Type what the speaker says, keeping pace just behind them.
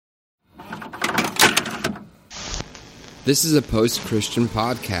This is a post-Christian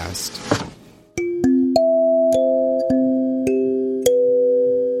podcast.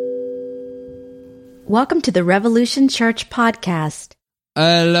 Welcome to the Revolution Church podcast.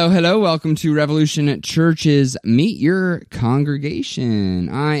 Hello. Welcome to Revolution Church's Meet Your Congregation.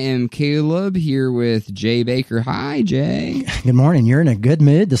 I am Caleb here with Jay Baker. Hi, Jay. Good morning. You're in a good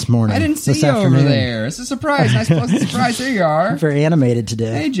mood this morning. I didn't see you over there. It's a surprise. Nice pleasant surprise. There you are. Very animated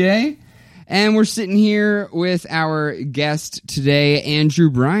today. Hey, Jay. And we're sitting here with our guest today, Andrew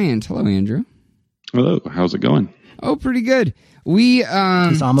Bryant. Hello, Andrew. Hello. How's it going? Oh, pretty good.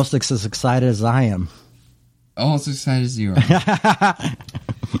 He's almost as excited as I am. Almost as excited as you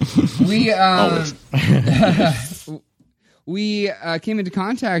are. We came into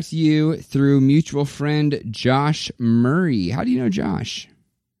contact you through mutual friend Josh Murray. How do you know Josh?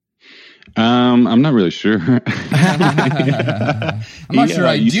 I'm not really sure. I'm not sure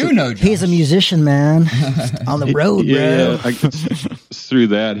I do know Josh. He's a musician, man. On the road, bro. Through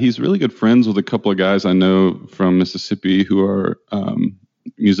that, he's really good friends with a couple of guys I know from Mississippi who are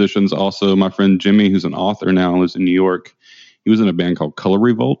musicians. Also, my friend Jimmy, who's an author now, lives in New York. He was in a band called Color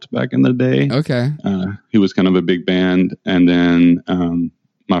Revolt back in the day. Okay. He was kind of a big band. And then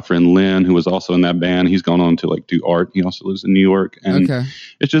my friend Lynn, who was also in that band, he's gone on to do art. He also lives in New York. And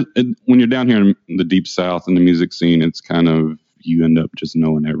it's just, when you're down here in the deep South in the music scene, it's kind of, you end up just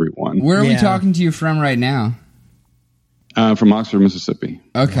knowing everyone. Where are we talking to you from right now? From Oxford, Mississippi.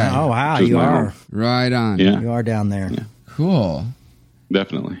 Okay. Oh, wow. You are. Right on. Yeah. You are down there. Yeah. Cool.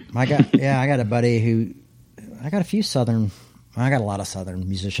 Definitely. I got a buddy I got a lot of Southern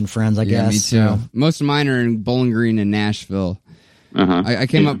musician friends, I guess. Me too. So. Most of mine are in Bowling Green and Nashville. Uh-huh. I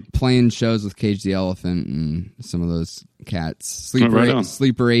came up playing shows with Cage the Elephant and some of those cats.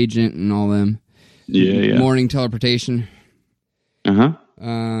 Sleeper Agent and all them. Yeah. Morning Teleportation. Uh-huh.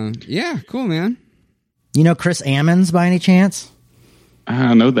 Yeah, cool, man. You know Chris Ammons by any chance?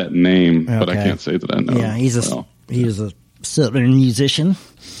 I know that name, okay. But I can't say that I know. Yeah, he was a Southern musician.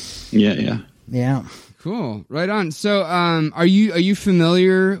 Yeah. Cool. Right on. So, are you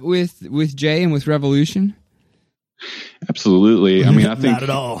familiar with Jay and with Revolution? Absolutely. I mean, I think not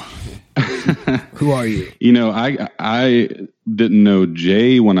at all. Who are you? You know, I didn't know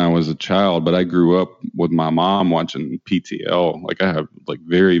Jay when I was a child, but I grew up with my mom watching PTL. I have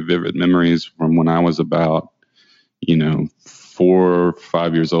very vivid memories from when I was about 4 or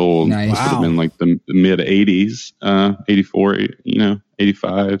 5 years old. Nice. This would have been the mid 80s, 84,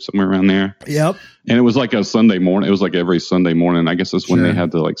 85, somewhere around there. Yep. And it was a Sunday morning. It was every Sunday morning. I guess that's when they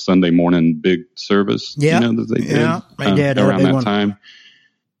had the Sunday morning big service. Yeah. That they did. Yeah, they did. Around that time.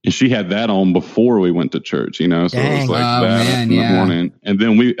 And she had that on before we went to church, so Dang. it was that in the morning. And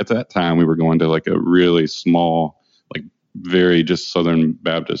then at that time, we were going to a really small, very just Southern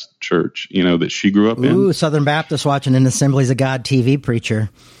Baptist church, that she grew up in. Ooh, Southern Baptist watching an Assemblies of God TV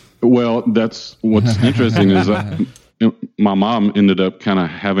preacher. Well, that's what's interesting is my mom ended up kind of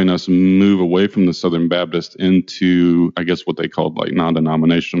having us move away from the Southern Baptist into, I guess, what they called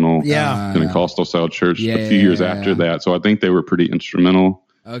non-denominational Pentecostal style church a few years after that. So I think they were pretty instrumental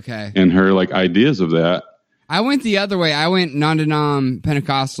in her ideas of that. I went the other way. I went non-denom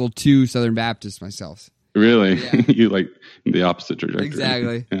Pentecostal to Southern Baptist myself. Really? Yeah. You the opposite trajectory.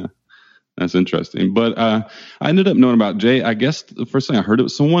 Exactly. Yeah. That's interesting. But I ended up knowing about Jay. I guess the first thing I heard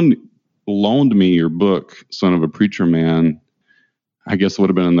of someone loaned me your book, Son of a Preacher Man. I guess it would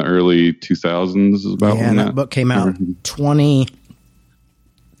have been in the early 2000s. Is about when that book came out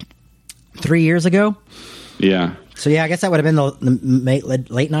 23 years ago. Yeah. So I guess that would have been the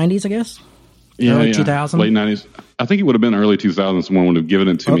late 90s, I guess. Yeah, early 2000s? Late 90s. I think it would have been early 2000s. Someone would have given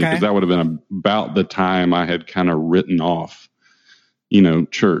it to me because that would have been about the time I had kind of written off,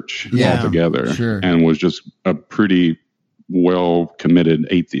 church altogether and was just a pretty well committed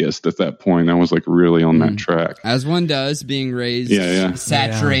atheist at that point. I was really on that track. As one does, being raised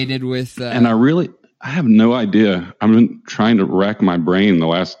saturated with... And I have no idea. I've been trying to rack my brain the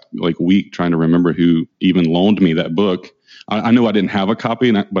last week trying to remember who even loaned me that book. I know I didn't have a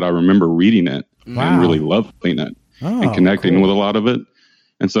copy, but I remember reading it and really loving it and connecting with a lot of it.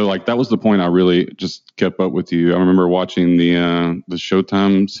 And so that was the point I really just kept up with you. I remember watching the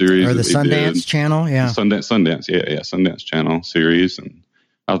Showtime series. Or the Sundance channel, Sundance, Sundance channel series. And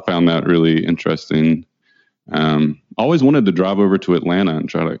I found that really interesting. Always wanted to drive over to Atlanta and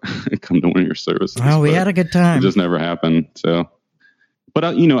try to come to one of your services. Oh, we had a good time. It just never happened. So, but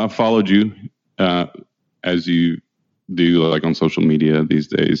I followed you as you do on social media these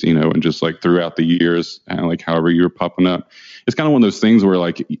days, and just throughout the years, and however you were popping up. It's kind of one of those things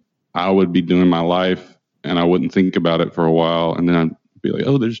where I would be doing my life and I wouldn't think about it for a while, and then I'd be like,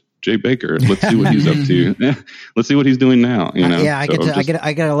 oh, there's Jay Baker. Let's see what he's up to. Let's see what he's doing now. You know? I get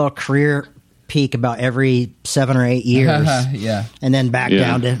a little career peak about every 7 or 8 years. Yeah. And then back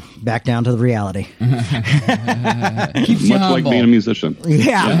down to the reality. Keeps you much humble. like being a musician.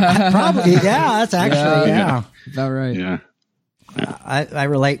 Yeah, probably. Yeah, that's actually, yeah. About right. Yeah. I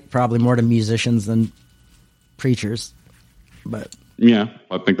relate probably more to musicians than preachers, but Yeah,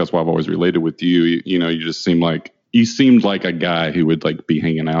 I think that's why I've always related with you. You know, you seemed like a guy who would like be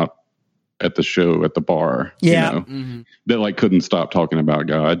hanging out at the show at the bar. Yeah. You know, that like couldn't stop talking about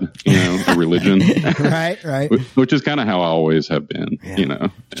God, you know, or religion. right. Which is kind of how I always have been. Yeah. You know,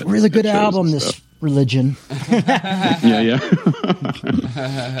 It's a really good album, this Religion. Yeah.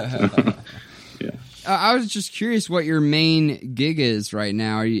 I was just curious what your main gig is right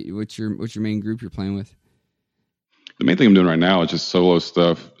now. What's your main group you're playing with? The main thing I'm doing right now is just solo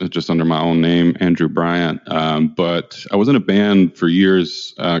stuff, just under my own name, Andrew Bryant. But I was in a band for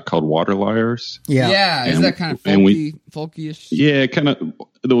years called Water Liars. Yeah. Is that kind of folky-ish? Yeah, kind of.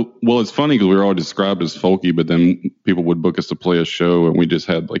 Well, it's funny because we were all described as folky, but then people would book us to play a show, and we just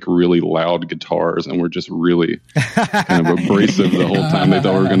had like really loud guitars, and we're just really kind of abrasive the whole time. They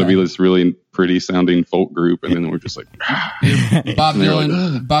thought we were going to be this really pretty sounding folk group, and then we're just like Bob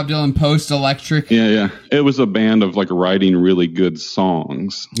Dylan post electric. Yeah. It was a band of like writing really good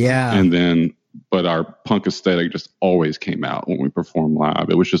songs. Yeah. And then, but our punk aesthetic just always came out when we performed live.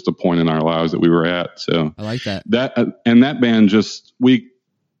 It was just a point in our lives that we were at. So I like that. That band we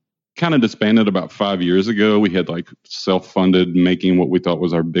kind of disbanded about 5 years ago. We had like self-funded making what we thought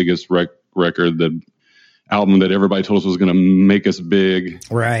was our biggest record, the album that everybody told us was going to make us big.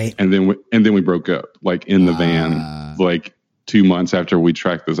 Right. And then we broke up like in the van, like 2 months after we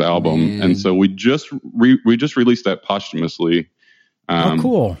tracked this album. Man. And so we just released that posthumously.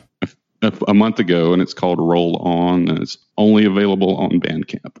 Cool. A month ago, and it's called Roll On, and it's only available on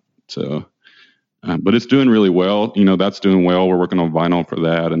Bandcamp. So, but it's doing really well. You know, that's doing well. We're working on vinyl for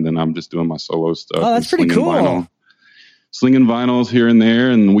that, and then I'm just doing my solo stuff. Oh, that's pretty cool. Slinging vinyls here and there,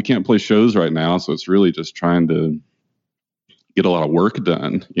 and we can't play shows right now, so it's really just trying to get a lot of work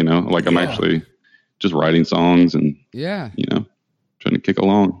done. You know, like I'm actually just writing songs and you know, trying to kick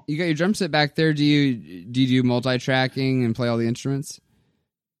along. You got your drum set back there. Do you do multi-tracking and play all the instruments?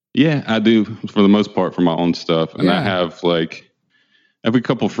 Yeah, I do for the most part for my own stuff. And I have a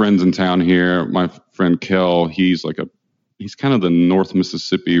couple friends in town here. My friend Kel, he's kind of the North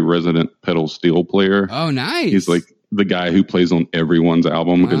Mississippi resident pedal steel player. Oh, nice. He's like the guy who plays on everyone's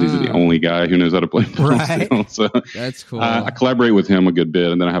album because he's the only guy who knows how to play pedal steel. So that's cool. I collaborate with him a good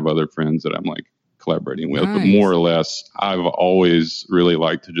bit. And then I have other friends that I'm like collaborating with. But more or less, I've always really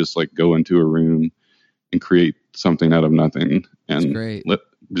liked to just like go into a room and create something out of nothing and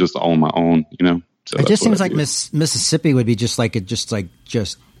just on my own, you know. So it just seems like Mississippi would be just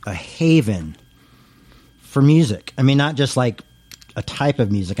a haven for music. I mean, not just like a type of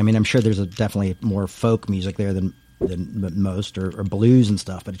music. I mean, I'm sure there's definitely more folk music there than most, or blues and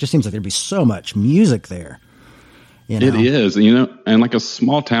stuff. But it just seems like there'd be so much music there. You know? It is, you know, and like a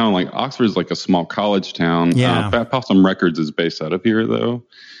small town like Oxford's like a small college town. Yeah. Fat Possum Records is based out of here, though.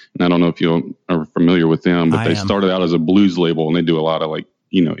 And I don't know if you are familiar with them, but they started out as a blues label, and they do a lot of like,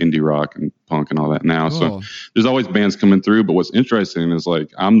 you know, indie rock and punk and all that now. Cool. So there's always bands coming through. But what's interesting is like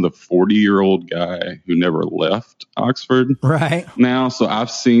I'm the 40-year-old guy who never left Oxford right now. So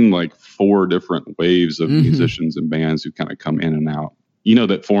I've seen like 4 different waves of musicians and bands who kind of come in and out, you know,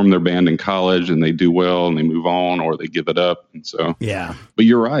 that form their band in college and they do well and they move on or they give it up. And so, but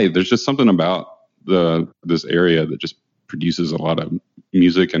you're right. There's just something about this area that just produces a lot of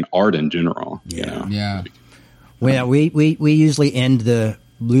music and art in general. You know? Yeah. Well, we usually end the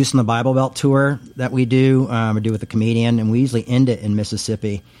Loose in the Bible Belt tour that we do with a comedian, and we usually end it in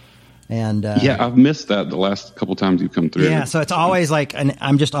Mississippi. And I've missed that the last couple times you've come through. Yeah, so it's always like, and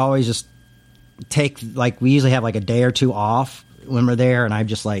I'm just always we usually have like a day or two off when we're there, and I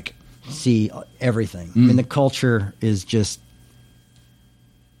just like see everything. I mean, the culture is just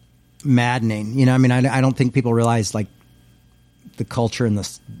maddening. You know, I mean, I don't think people realize like the culture in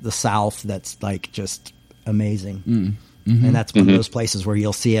the South that's like just amazing. And that's one of those places where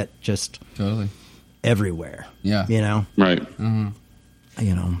you'll see it just totally everywhere. Yeah. You know? Right.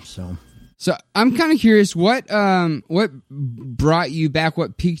 You know, so I'm kind of curious what brought you back,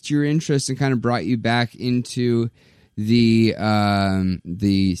 what piqued your interest and kind of brought you back into the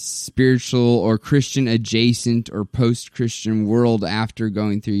spiritual or Christian adjacent or post-Christian world after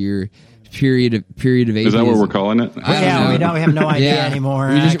going through your period of atheism. Is that what we're calling it? We have no idea anymore.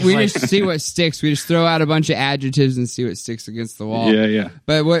 We just see what sticks. We just throw out a bunch of adjectives and see what sticks against the wall. Yeah.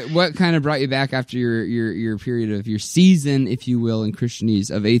 But what kind of brought you back after your period of your season, if you will, in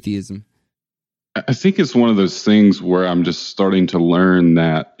Christianese of atheism? I think it's one of those things where I'm just starting to learn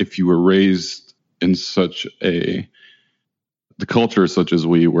that if you were raised in the culture such as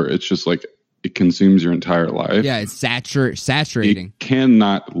we were, it's just like it consumes your entire life. Yeah, it's saturating. It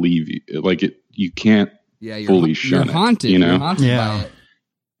cannot leave you. You can't fully shun it. You're haunted. You're haunted by it.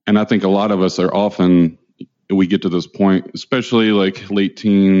 And I think a lot of us are often, we get to this point, especially like late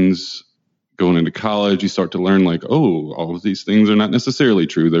teens, going into college, you start to learn like, oh, all of these things are not necessarily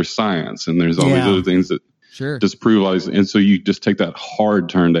true. There's science and there's all these other things that disprove all these. And so you just take that hard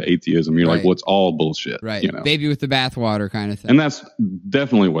turn to atheism. You're like, well, it's all bullshit. Right. Baby with the bathwater kind of thing. And that's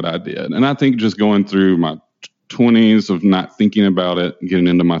definitely what I did. And I think just going through my 20s of not thinking about it, getting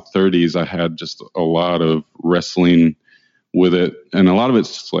into my 30s, I had just a lot of wrestling with it. And a lot of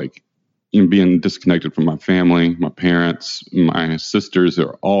it's just like, being disconnected from my family, my parents, my sisters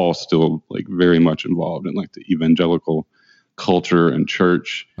are all still like very much involved in like the evangelical culture and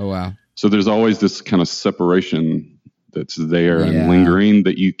church. Oh, wow. So there's always this kind of separation that's there and lingering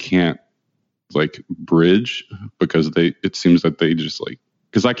that you can't like bridge because it seems that they just like,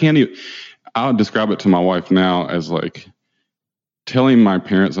 because I'll describe it to my wife now as like telling my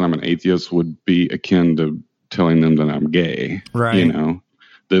parents that I'm an atheist would be akin to telling them that I'm gay. Right.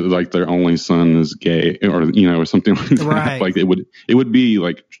 That like their only son is gay or something like that. Right. Like it would be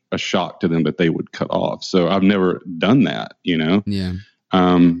like a shock to them that they would cut off. So I've never done that, Yeah.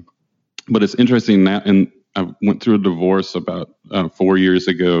 But it's interesting that, and I went through a divorce about 4 years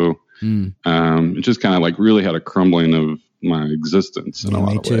ago. It just kind of like really had a crumbling of my existence in a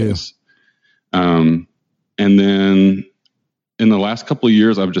lot of ways. And then in the last couple of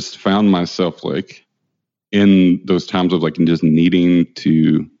years, I've just found myself like in those times of like just needing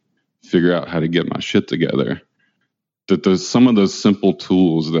to figure out how to get my shit together, that there's some of those simple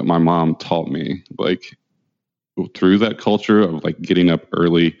tools that my mom taught me, like through that culture of like getting up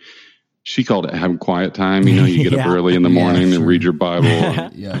early. She called it having quiet time. You get up early in the morning and read your Bible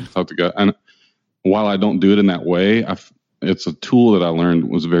and talk to God. And while I don't do it in that way, it's a tool that I learned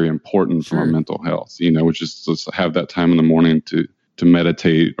was very important for my mental health, which is just have that time in the morning to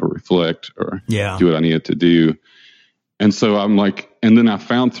meditate or reflect or do what I needed to do. And so I'm like, and then I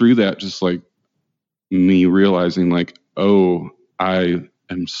found through that just like me realizing like, oh, I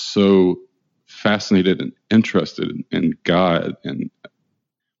am so fascinated and interested in God and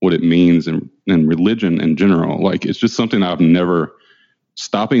what it means and religion in general. Like, it's just something I've never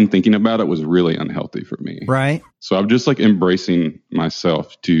stopping thinking about it was really unhealthy for me. Right. So I'm just like embracing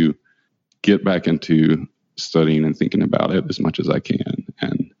myself to get back into studying and thinking about it as much as I can.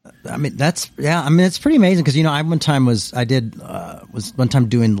 And I mean, it's pretty amazing because, I one time was one time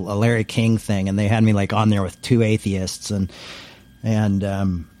doing a Larry King thing, and they had me like on there with two atheists, and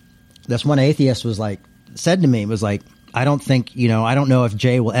this one atheist was like, said to me, was like, I don't know if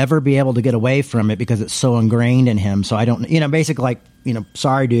Jay will ever be able to get away from it because it's so ingrained in him. So I don't, basically like,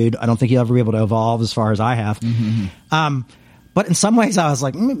 sorry, dude, I don't think you'll ever be able to evolve as far as I have. Mm-hmm. But in some ways I was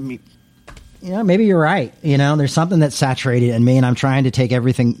like, maybe you're right. There's something that's saturated in me, and I'm trying to take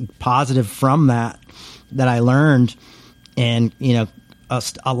everything positive from that I learned and,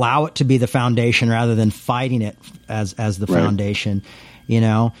 allow it to be the foundation rather than fighting it as the foundation,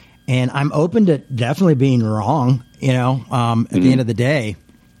 and I'm open to definitely being wrong, at the end of the day,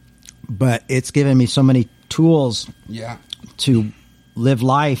 but it's given me so many tools to live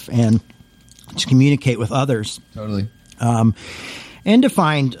life and to communicate with others. Totally. And to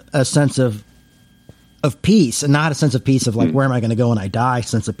find a sense of peace, and not a sense of peace of like, where am I going to go when I die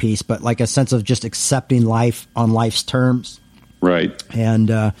sense of peace, but like a sense of just accepting life on life's terms. Right.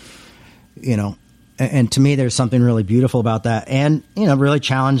 And, and to me, there's something really beautiful about that. And, really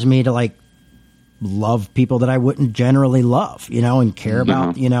challenged me to like love people that I wouldn't generally love, and care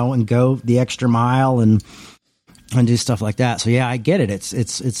about, and go the extra mile and do stuff like that. So yeah, I get it.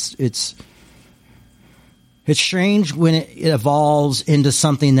 It's strange when it evolves into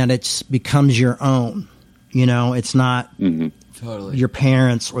something that becomes your own. It's not totally your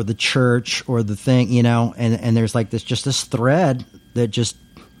parents or the church or the thing, and there's like this thread that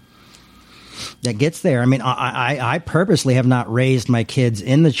gets there. I mean, I purposely have not raised my kids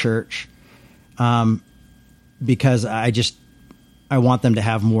in the church, because I want them to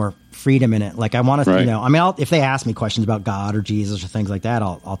have more freedom in it. Like I want to, if they ask me questions about God or Jesus or things like that,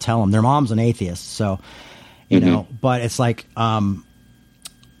 I'll tell them. Their mom's an atheist, so but it's like,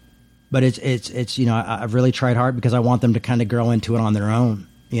 but it's I've really tried hard because I want them to kind of grow into it on their own,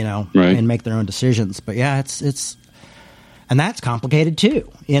 Right. and make their own decisions. But yeah, it's and that's complicated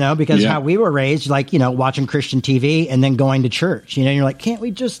too, because how we were raised, like, watching Christian TV and then going to church, and you're like, can't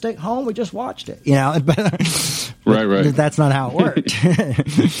we just stay home? We just watched it, but right. That's not how it worked.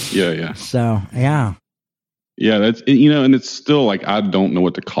 Yeah. So, yeah. Yeah, that's, and it's still like, I don't know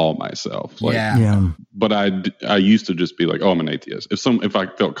what to call myself. Like, but I used to just be like, oh, I'm an atheist. If I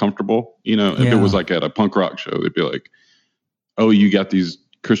felt comfortable, if it was like at a punk rock show, they'd be like, oh, you got these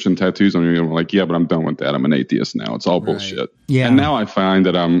Christian tattoos on you. I'm like, yeah, but I'm done with that. I'm an atheist now. It's all bullshit. Yeah. And now I find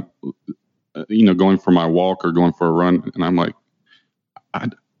that I'm, going for my walk or going for a run, and I'm like,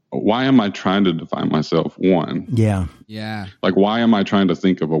 why am I trying to define myself? One. Yeah. Yeah. Like, why am I trying to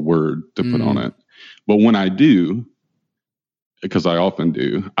think of a word to put on it? But when I do, because I often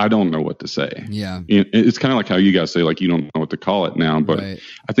do, I don't know what to say. Yeah. It's kind of like how you guys say, like, you don't know what to call it now. But Right.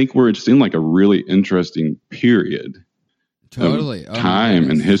 I think we're just in like a really interesting period. Totally. Time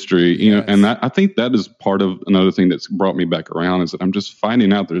and history, and I think that is part of another thing that's brought me back around, is that I'm just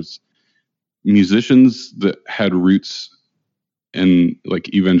finding out there's musicians that had roots in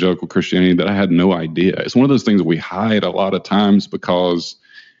like evangelical Christianity that I had no idea. It's one of those things that we hide a lot of times because,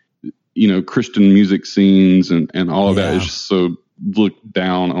 Christian music scenes and all of that is just so looked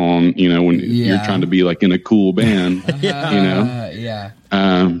down on, when you're trying to be like in a cool band,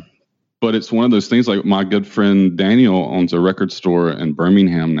 But it's one of those things, like my good friend Daniel owns a record store in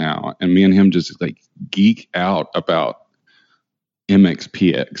Birmingham now, and me and him just like geek out about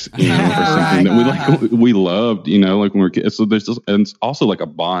MXPX, or something that we loved, like when we were kids. So there's and it's also like a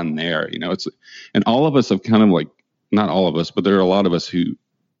bond there, it's, and all of us have kind of like, not all of us, but there are a lot of us who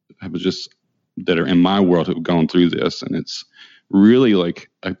have that are in my world who've gone through this. And it's really like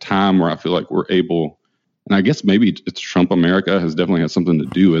a time where I feel like we're able, and I guess maybe it's Trump America has definitely had something to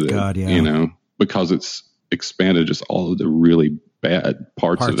do with it, because it's expanded just all of the really bad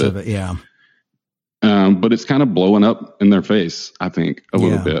parts of it. Yeah. But it's kind of blowing up in their face, I think, a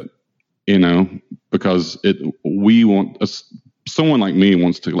little bit, because someone like me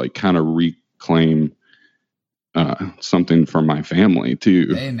wants to like kind of reclaim something from my family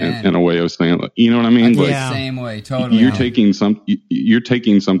too, in a way of saying, like, you know what I mean? Like, same way, totally. You're taking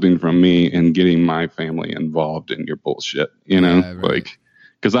something from me and getting my family involved in your bullshit, like,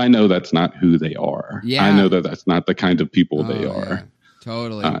 because I know that's not who they are. Yeah. I know that that's not the kind of people they are. Yeah.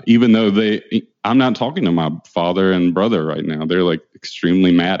 Totally. Even though I'm not talking to my father and brother right now. They're like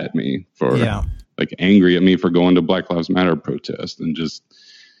extremely mad at me for like angry at me for going to Black Lives Matter protest and just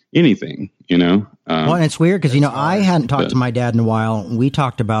anything, well, and it's weird because, I hadn't talked to my dad in a while. We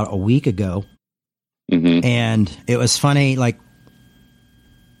talked about a week ago, and it was funny. Like,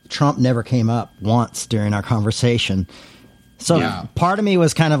 Trump never came up once during our conversation. So part of me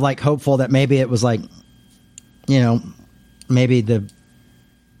was kind of like hopeful that maybe it was like, maybe the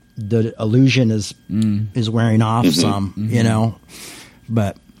illusion is wearing off some,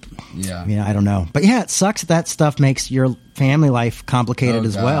 but I don't know. But yeah, it sucks that stuff makes your family life complicated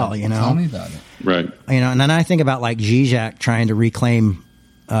as well, Tell me about it. Right. And then I think about like Zizek trying to reclaim,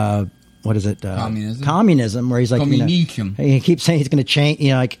 what is it? Communism, where he's like, he keeps saying he's going to change,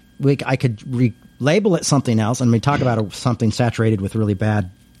 I could relabel it something else, and we talk about something saturated with really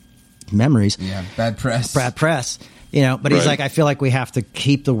bad memories. Yeah, bad press. But he's like, I feel like we have to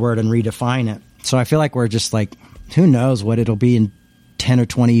keep the word and redefine it. So I feel like we're just like, who knows what it'll be in 10 or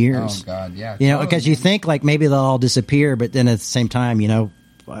 20 years. Oh, God, yeah. Because you think like maybe they'll all disappear, but then at the same time,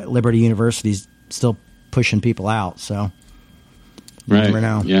 Liberty University's still pushing people out. So you never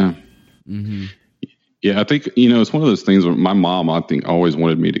know. Yeah. Mm-hmm. Yeah, I think, it's one of those things where my mom, I think, always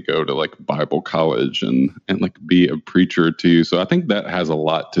wanted me to go to like Bible college and like be a preacher too. So I think that has a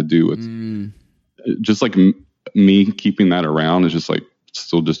lot to do with just like me keeping that around is just like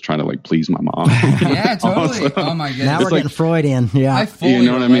still just trying to like please my mom. Yeah, totally. Also, oh my goodness. Now we're getting Freudian. Yeah. I fully you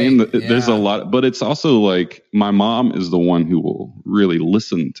know what relate. I mean? There's a lot, but it's also like my mom is the one who will really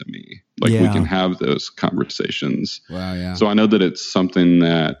listen to me. Like we can have those conversations. Wow. Yeah. So I know that it's something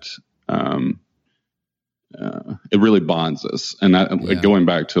that, it really bonds us. And like going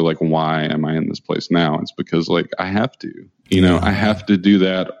back to like, why am I in this place now? It's because like, I have to, I have to do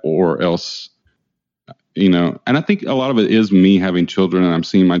that or else, and I think a lot of it is me having children, and I'm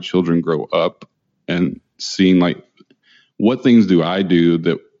seeing my children grow up and seeing like, what things do I do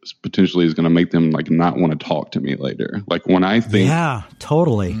that potentially is going to make them like not want to talk to me later? Like when I think,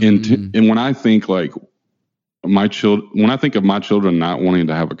 totally. And when I think like when I think of my children not wanting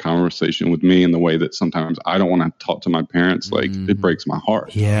to have a conversation with me in the way that sometimes I don't want to talk to my parents, like it breaks my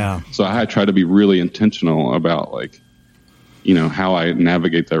heart. Yeah. So I try to be really intentional about like, how I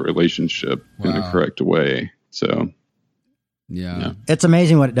navigate that relationship in the correct way. So Yeah. It's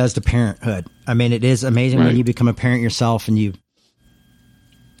amazing what it does to parenthood. I mean, it is amazing when you become a parent yourself and you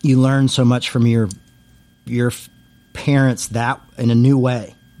learn so much from your parents that in a new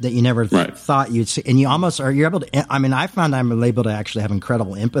way that you never thought you'd see. And you're able to, I mean, I found I'm able to actually have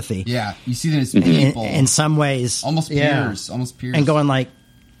incredible empathy. Yeah. You see that as people. In some ways. Almost peers. And going like,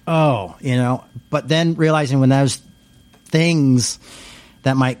 oh, but then realizing when those things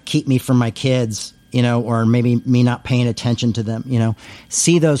that might keep me from my kids, or maybe me not paying attention to them,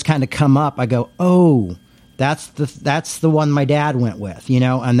 see those kind of come up. I go, oh, that's the one my dad went with,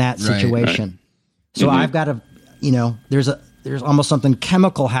 on that situation. Right. So I've got to, there's almost something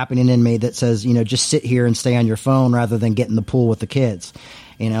chemical happening in me that says, just sit here and stay on your phone rather than get in the pool with the kids,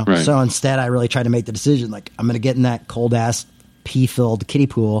 Right. So instead I really try to make the decision, like I'm going to get in that cold ass pee-filled kiddie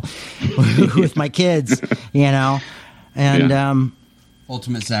pool with my kids, and,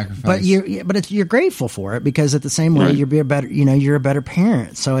 ultimate sacrifice. But you're grateful for it because at the same way you're a better, you're a better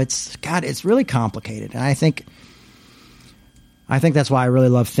parent. So it's really complicated. And I think that's why I really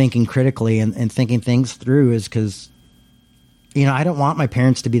love thinking critically and thinking things through is because, I don't want my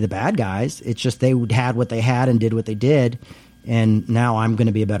parents to be the bad guys. It's just they had what they had and did what they did. And now I'm going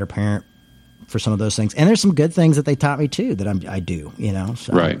to be a better parent for some of those things. And there's some good things that they taught me too, that I do,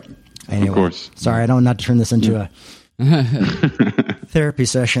 So, right. Anyway, of course. Sorry, I don't not to turn this into a therapy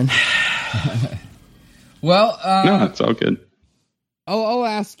session. Well, no, it's all good. I'll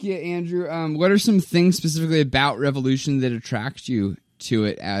ask you, Andrew. What are some things specifically about Revolution that attract you to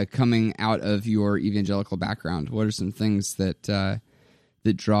it, coming out of your evangelical background? What are some things that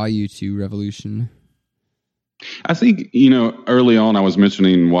draw you to Revolution? I think early on I was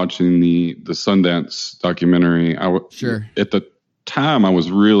mentioning watching the Sundance documentary. Sure. At the time, I was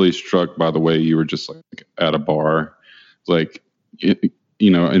really struck by the way you were just like at a bar. Like,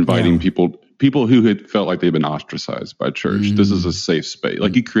 inviting people who had felt like they've been ostracized by church. Mm. This is a safe space.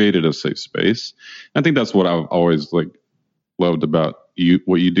 Like you created a safe space. I think that's what I've always loved about you.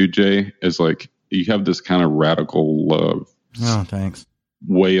 What you do, Jay, is like you have this kind of radical love. Oh, thanks.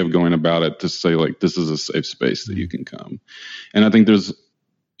 Way of going about it to say like this is a safe space that you can come. And I think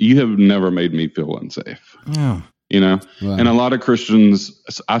you have never made me feel unsafe. Oh. Wow. And a lot of Christians,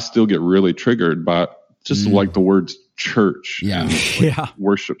 I still get really triggered by just like the words church and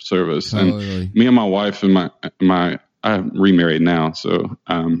worship service. Totally. And me and my wife and I'm remarried now, so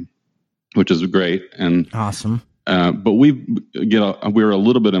which is great and awesome. But we're a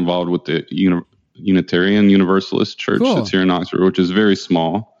little bit involved with the Unitarian Universalist Church that's here in Oxford, which is very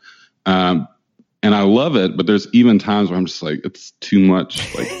small. And I love it, but there's even times where I'm just like, it's too much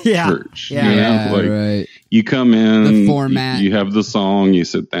church. Yeah. Right. You come in, the format. You have the song, you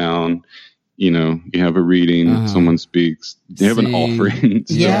sit down, you have a reading, someone speaks, you have an offering,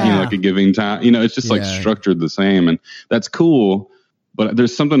 like a giving time. It's just like structured the same, and that's cool. But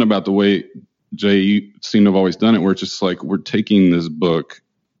there's something about the way, Jay, you seem to have always done it, where it's just like we're taking this book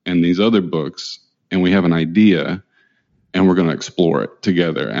and these other books, and we have an idea, and we're going to explore it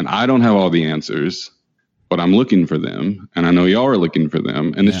together. And I don't have all the answers, but I'm looking for them, and I know y'all are looking for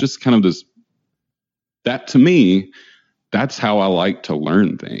them. And it's just kind of this. That to me, that's how I like to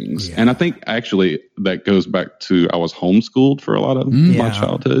learn things. Yeah. And I think actually that goes back to I was homeschooled for a lot of my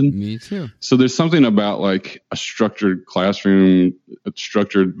childhood. Me too. So there's something about like a structured classroom, a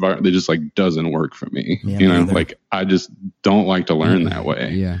structured environment that just like doesn't work for me. Yeah, like I just don't like to learn that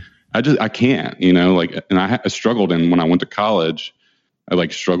way. Yeah. I can't, and I struggled. And when I went to college, I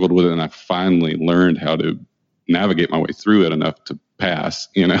struggled with it, and I finally learned how to navigate my way through it enough to pass,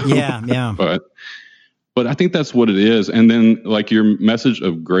 Yeah. But I think that's what it is. And then like your message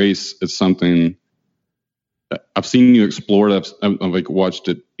of grace is something I've seen you explore it. I've watched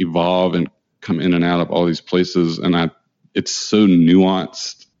it evolve and come in and out of all these places. And it's so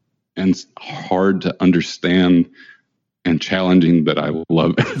nuanced and hard to understand and challenging that I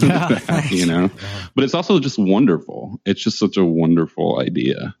love that, but it's also just wonderful. It's just such a wonderful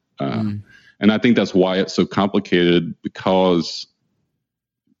idea. And I think that's why it's so complicated, because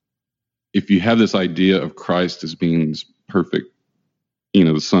if you have this idea of Christ as being perfect,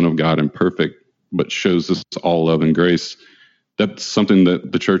 the Son of God and perfect, but shows us all love and grace, that's something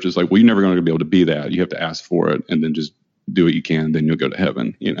that the church is like, well, you're never going to be able to be that. You have to ask for it and then just do what you can, then you'll go to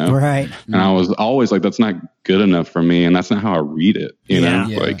heaven, Right. And I was always like, that's not good enough for me. And that's not how I read it,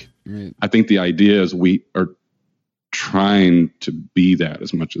 Right. I think the idea is we are trying to be that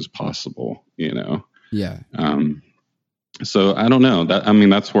as much as possible, Yeah. So I don't know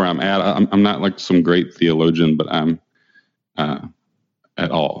that's where I'm at. I'm not like some great theologian, but I'm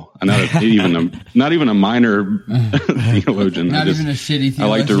at all. I'm not even a minor theologian. Not even a shitty theologian. I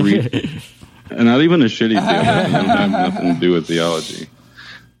like to read. And not even a shitty theology. It don't have nothing to do with theology.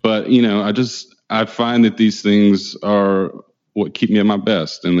 But, I find that these things are what keep me at my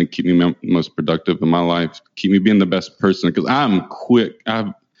best and they keep me most productive in my life, keep me being the best person. Because I'm quick.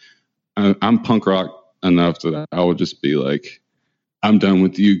 I'm punk rock enough that I would just be like, I'm done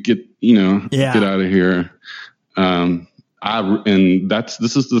with you. Get out of here. This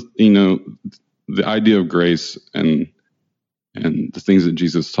is the idea of grace and the things that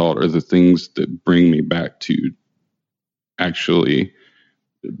Jesus taught are the things that bring me back to actually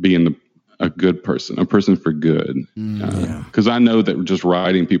being a good person, a person for good. Because I know that just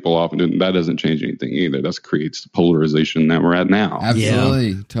writing people off, and that doesn't change anything either. That creates the polarization that we're at now.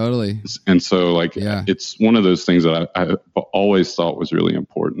 Absolutely. Totally. And so it's one of those things that I always thought was really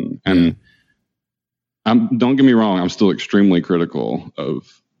important. And don't get me wrong, I'm still extremely critical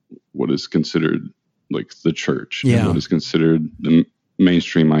of what is considered like the church and what is considered the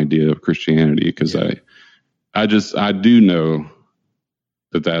mainstream idea of Christianity. Because I do know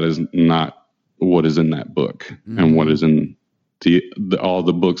that is not what is in that book and what is in all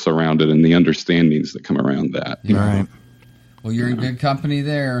the books around it and the understandings that come around that. All right. Well, you're in good company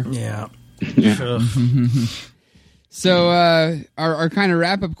there. Yeah. So our kind of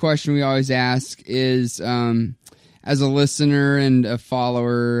wrap-up question we always ask is, as a listener and a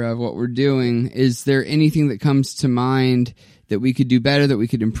follower of what we're doing, is there anything that comes to mind that we could do better, that we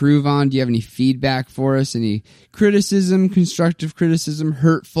could improve on? Do you have any feedback for us? Any criticism, constructive criticism,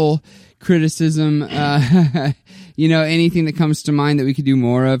 hurtful criticism? Anything that comes to mind that we could do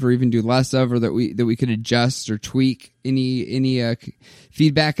more of, or even do less of, or that we could adjust or tweak? Any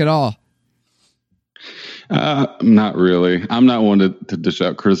feedback at all? Not really. I'm not one to dish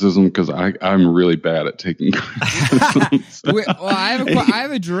out criticism because I'm really bad at taking criticism. Well, I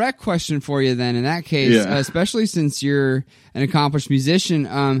have a direct question for you then. In that case, especially since you're an accomplished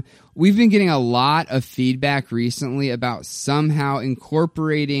musician, we've been getting a lot of feedback recently about somehow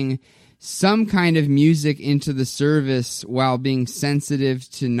incorporating some kind of music into the service while being sensitive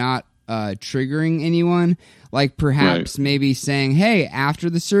to not triggering anyone. Like perhaps maybe saying, hey, after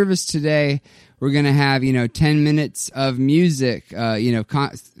the service today, we're going to have, 10 minutes of music,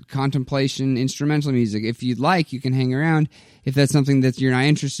 contemplation, instrumental music. If you'd like, you can hang around. If that's something that you're not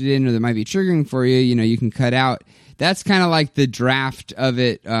interested in or that might be triggering for you, you can cut out. That's kind of like the draft of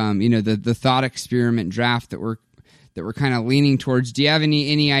it, the thought experiment draft that we're kind of leaning towards. Do you have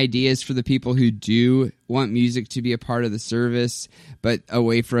any ideas for the people who do want music to be a part of the service, but a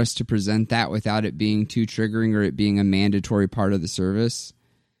way for us to present that without it being too triggering or it being a mandatory part of the service?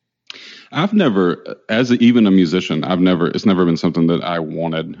 I've never, even a musician, it's never been something that I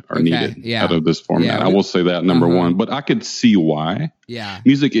wanted or needed out of this format. I will say that, number one, but I could see why. Yeah.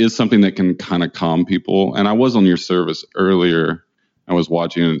 Music is something that can kind of calm people. And I was on your service earlier. I was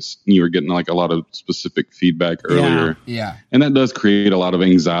watching and you were getting like a lot of specific feedback earlier. Yeah. And that does create a lot of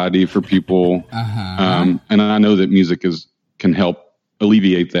anxiety for people. And I know that music can help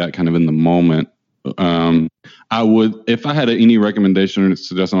alleviate that kind of in the moment. I would, if I had any recommendation or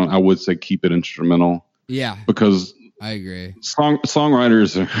suggestion, I would say keep it instrumental. Yeah, because I agree.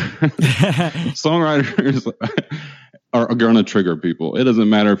 Songwriters are going to trigger people. It doesn't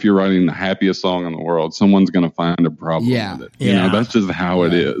matter if you're writing the happiest song in the world; someone's going to find a problem with it. That's just how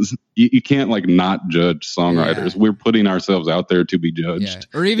it is. You can't not judge songwriters. We're putting ourselves out there to be judged.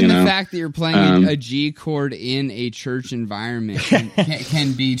 Or even the fact that you're playing a G chord in a church environment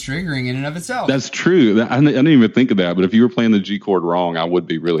can be triggering in and of itself. That's true. I didn't even think of that. But if you were playing the G chord wrong, I would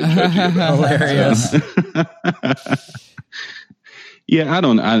be really judgy. Hilarious. Yeah, I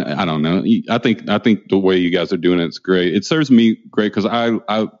don't know. I think the way you guys are doing it's great. It serves me great because I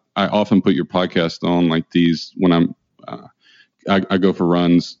often put your podcast on like these when I'm I go for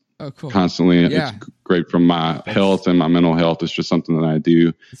runs constantly. It's great for my health and my mental health. It's just something that I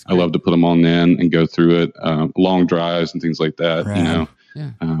do. I love to put them on then and go through it. Long drives and things like that. Right.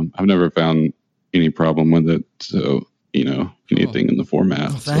 I've never found any problem with it. So anything in the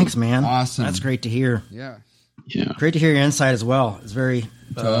format. Well, thanks, man. Awesome. That's great to hear. Yeah. Yeah. Great to hear your insight as well. It's very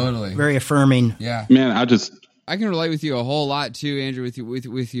very affirming. Yeah. Man, I can relate with you a whole lot too, Andrew,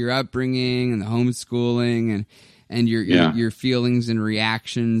 with your upbringing and the homeschooling and your feelings and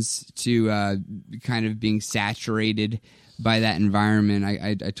reactions to kind of being saturated by that environment.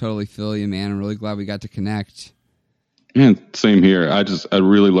 I totally feel you, man. I'm really glad we got to connect. Man, same here. I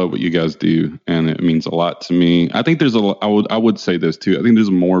really love what you guys do, and it means a lot to me. I think there's I would say this too. I think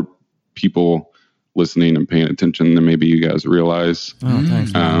there's more people listening and paying attention than maybe you guys realize. Oh,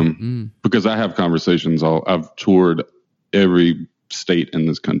 thanks. Because I have conversations. I've toured every state in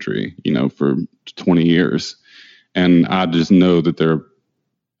this country, for 20 years. And I just know that there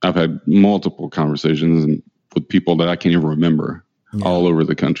I've had multiple conversations with people that I can't even remember all over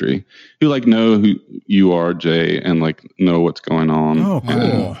the country who like know who you are, Jay, and like know what's going on. Oh, cool.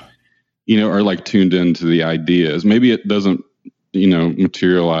 And, you know, are like tuned into the ideas. Maybe it doesn't, you know,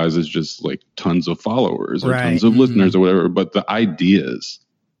 materialize as just like tons of followers or tons of listeners or whatever, but the ideas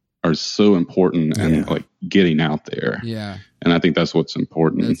are so important and like getting out there. Yeah. And I think that's what's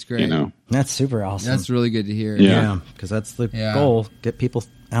important. That's great. You know, That's super awesome. That's really good to hear. Yeah, because that's the goal. Get people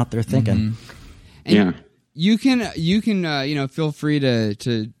out there thinking. And you can you know, feel free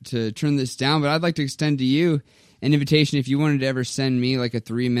to turn this down, but I'd like to extend to you an invitation if you wanted to ever send me like a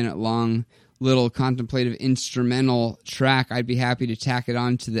 3-minute long little contemplative instrumental track. I'd be happy to tack it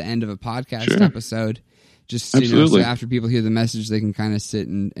on to the end of a podcast episode. Just, you know, so after people hear the message, they can kind of sit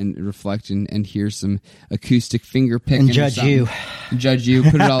and reflect and hear some acoustic finger picking. And judge you. Judge you.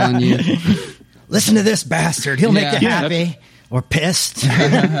 Put it all on you. Listen to this bastard. He'll make you happy or pissed.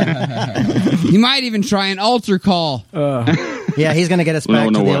 He might even try an altar call. Yeah, he's going to get us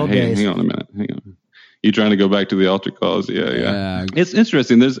back to the old days. Hang on a minute. Hang on. You trying to go back to the altar calls? Yeah. It's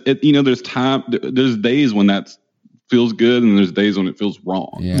interesting. There's time. There's days when that feels good, and there's days when it feels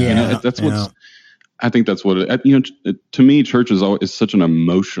wrong. Yeah. You know, that's what's. I think that's what it. You know, to me, church is such an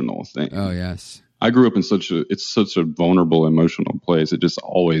emotional thing. Oh yes. I grew up in such a vulnerable emotional place. It just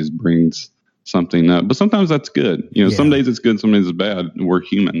always brings something up. But sometimes that's good. You know, some days it's good, some days it's bad. We're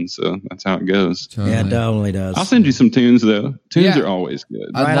human, so that's how it goes. Totally. Yeah, it totally does. I'll send you some tunes though. Tunes are always good.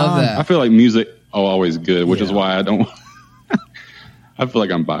 I love that. I feel like music always good, which is why I don't. I feel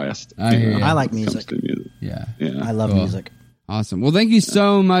like I'm biased. I like music. Yeah. I love music. Awesome. Well, thank you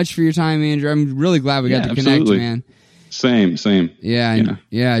so much for your time, Andrew. I'm really glad we got to connect, man. Same.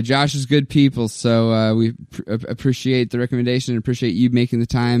 Yeah. Josh is good people, so we appreciate the recommendation and appreciate you making the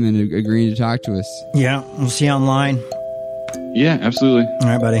time and agreeing to talk to us. Yeah, we'll see you online. Yeah, absolutely. All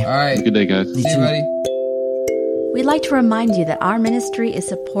right, buddy. All right. Good day, guys. See you, buddy. We'd like to remind you that our ministry is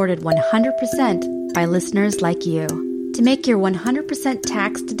supported 100% by listeners like you. To make your 100%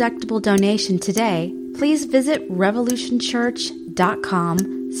 tax-deductible donation today, please visit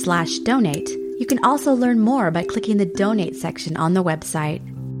revolutionchurch.com/donate. You can also learn more by clicking the donate section on the website.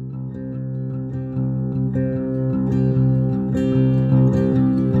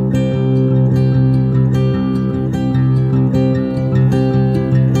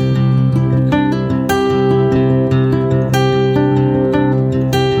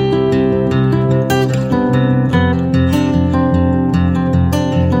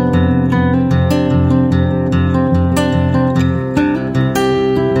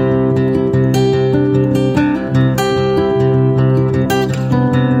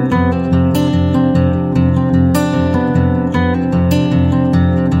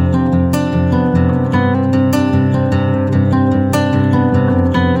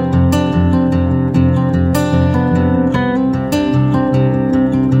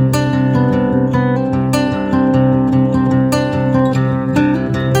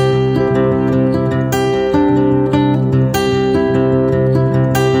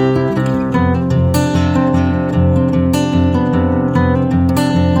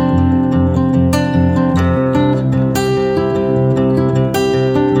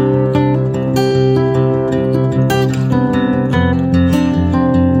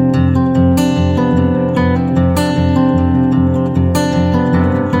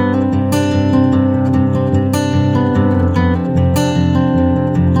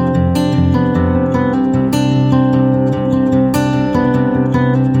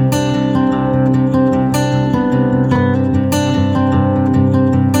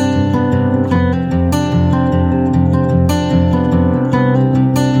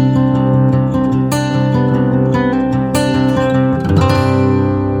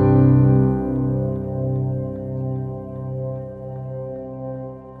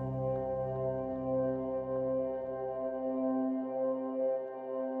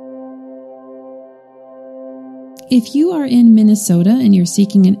 If you are in Minnesota and you're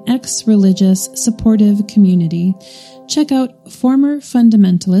seeking an ex-religious, supportive community, check out Former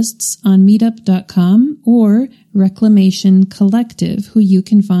Fundamentalists on meetup.com or Reclamation Collective, who you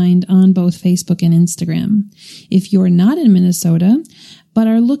can find on both Facebook and Instagram. If you're not in Minnesota, but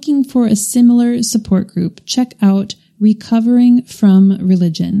are looking for a similar support group, check out Recovering from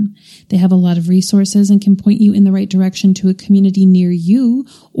Religion. They have a lot of resources and can point you in the right direction to a community near you,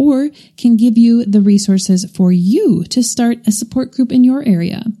 or can give you the resources for you to start a support group in your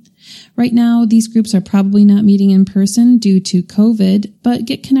area. Right now, these groups are probably not meeting in person due to COVID, but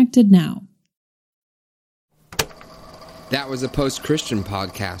get connected now. That was a Post-Christian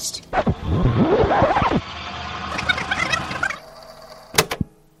podcast.